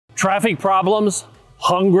Traffic problems,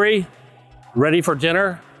 hungry, ready for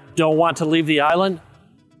dinner, don't want to leave the island?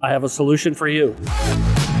 I have a solution for you.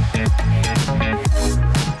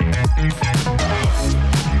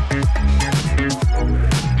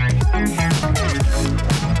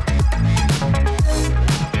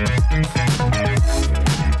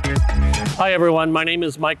 Hi everyone, my name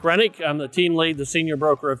is Mike Rennick. I'm the team lead, the senior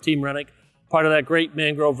broker of Team Rennick, part of that great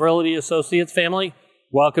Mangrove Realty Associates family.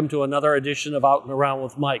 Welcome to another edition of Out and Around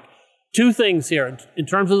with Mike. Two things here. In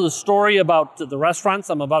terms of the story about the restaurants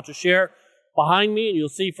I'm about to share behind me, and you'll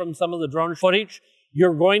see from some of the drone footage,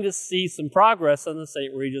 you're going to see some progress in the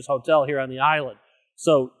St. Regis Hotel here on the island.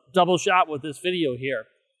 So double shot with this video here.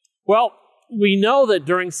 Well, we know that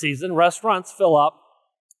during season, restaurants fill up.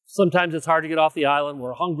 Sometimes it's hard to get off the island.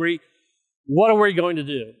 We're hungry. What are we going to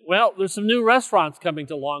do? Well, there's some new restaurants coming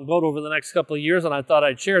to Longboat over the next couple of years, and I thought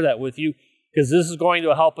I'd share that with you because this is going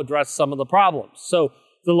to help address some of the problems. So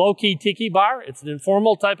the Low Key Tiki Bar, it's an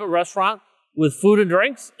informal type of restaurant with food and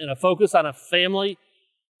drinks and a focus on a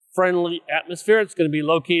family-friendly atmosphere. It's going to be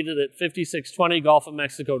located at 5620 Gulf of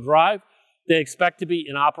Mexico Drive. They expect to be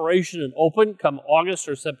in operation and open come August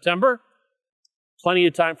or September. Plenty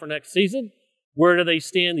of time for next season. Where do they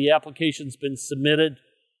stand? The application's been submitted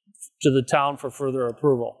to the town for further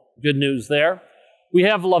approval. Good news there. We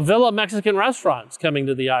have La Villa Mexican Restaurants coming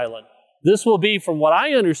to the island. This will be, from what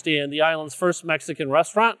I understand, the island's first Mexican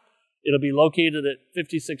restaurant. It'll be located at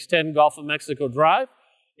 5610 Gulf of Mexico Drive.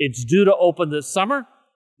 It's due to open this summer.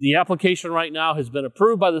 The application right now has been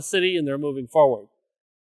approved by the city and they're moving forward.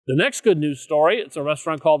 The next good news story, it's a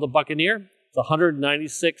restaurant called the Buccaneer. It's a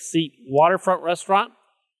 196-seat waterfront restaurant.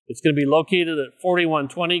 It's going to be located at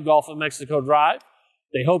 4120 Gulf of Mexico Drive.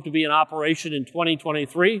 They hope to be in operation in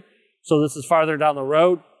 2023, so this is farther down the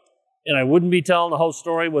road. And I wouldn't be telling the whole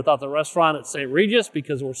story without the restaurant at St. Regis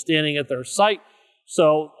because we're standing at their site.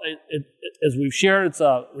 So as we've shared, it's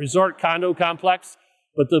a resort condo complex,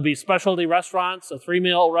 but there'll be specialty restaurants, a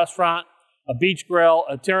 3-meal restaurant, a beach grill,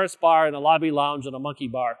 a terrace bar, and a lobby lounge and a monkey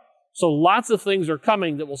bar. So lots of things are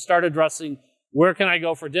coming that will start addressing where can I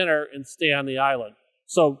go for dinner and stay on the island.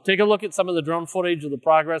 So take a look at some of the drone footage of the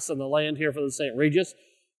progress and the land here for the St. Regis.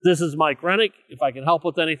 This is Mike Rennick. If I can help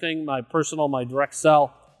with anything, my direct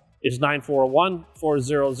cell is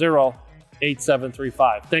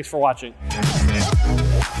 941-400-8735. Thanks for watching.